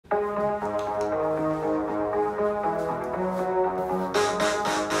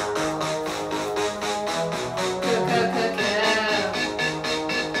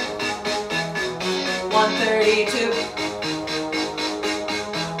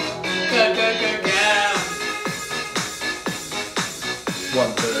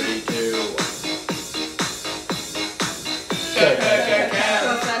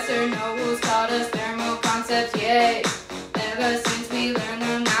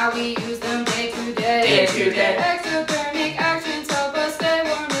Now we use them day to day. Day to day. Exothermic actions help us stay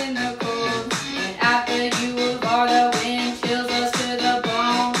warm in the cold. And after you evolve, the wind chills us to the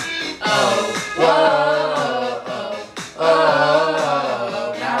bone. Oh, whoa,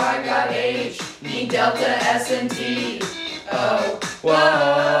 oh, now I got H, need delta, S, and T. Oh, whoa,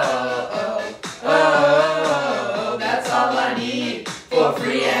 oh, that's all I need for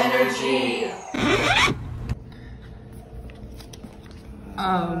free energy.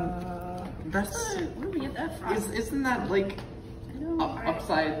 That's. Where did we get that from? Isn't that like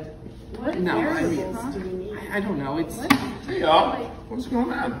upside? What No, I variables do we mean, need? I don't know. It's. Hey y'all, what's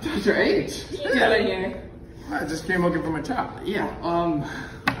going on? Dr. H. Get out of here. I just came looking for my top. Yeah.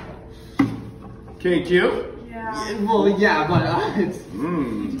 KQ? Yeah. Well, yeah, but it's.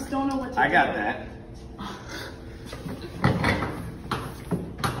 Just don't know what to I do. got that.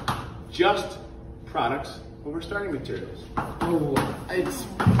 Just products over starting materials. Oh, it's.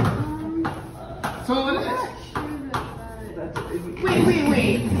 So.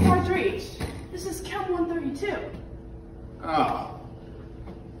 Wait. Dr. H. This is Chem 132. Oh.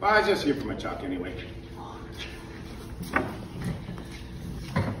 Well, I was just here for my chalk anyway.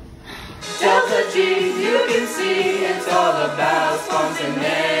 Delta G, you can see it's all about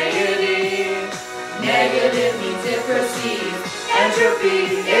spontaneity. Negative means it proceeds.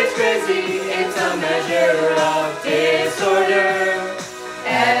 Entropy, it's crazy, it's a measure of disorder.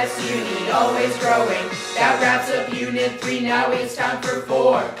 S, unit always growing. That wraps up unit 3, now it's time for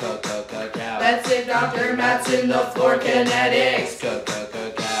 4. Let's hit Dr. Mattson the floor, kinetics.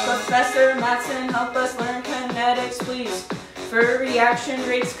 Professor Mattson, help us learn kinetics, please. For reaction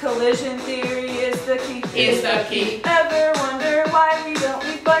rates, collision theory is the key. Ever wonder why we don't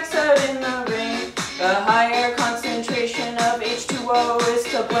leave bikes out in the rain? The higher concentration of H2O is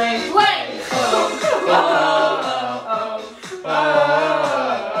to blame.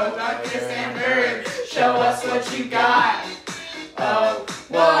 Oh, Dr. Sandberg, show us what you got. Oh,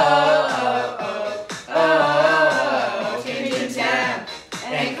 change in temp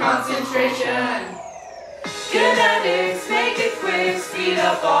and concentration. Kinetics, make it quick, speed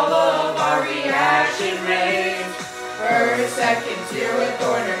up all of our reaction rates. Per second, 0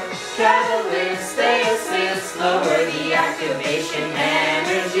 corner. Catalyst, they assist, lower the activation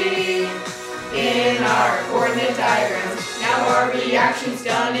energy in our coordinate diagrams. Now our reaction's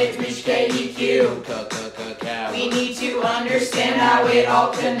done, it's reached KEQ. We need to understand how it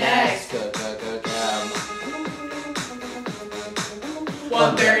all connects.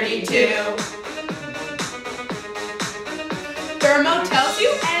 132. Thermo tells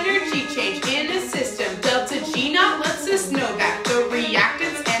you energy change in a system. Delta G naught lets us know that the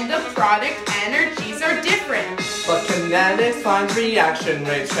reactants and the product energies are different. But kinetics finds reaction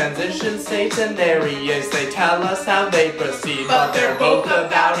rates, transition states, and areas. They tell us how they proceed, but they're both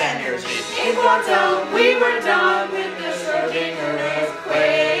about energy. In quantum, we were done with the Schrödinger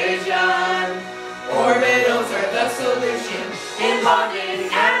equation. Orbitals are the solution. In bonding,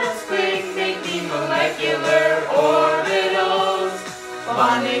 atoms quick make the molecular orbitals.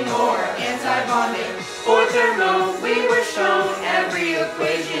 Bonding or anti-bonding. For thermo, we were shown every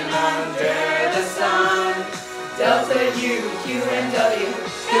equation under the sun. Delta U, Q, and W.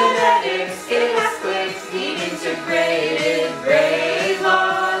 Kinetics, it has clicked the integrated rate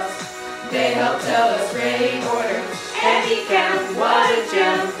laws. They help tell us rate orders. Any chem, what a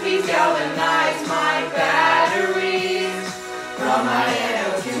gem. Please galvanize my batteries. From my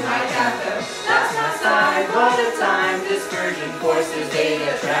anode to my cathode. That's my side, what a time. Dispersion forces,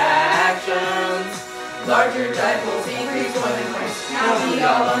 data attractions. Larger dipoles increase boiling points. Now we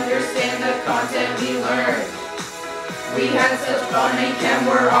all understand the content we learned. We had such fun in chem,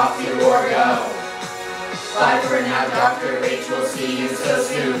 we're off to Orgo. Bye for now, Dr. H, we'll see you so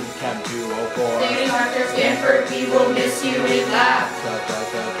soon. Chem 204. Thank you, Dr. Stanford, we will miss you in lab.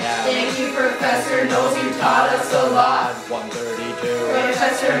 Thank you, Professor Knowles, you taught us a lot. 132.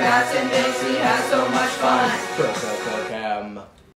 Professor Mattson, thanks, we had so much fun.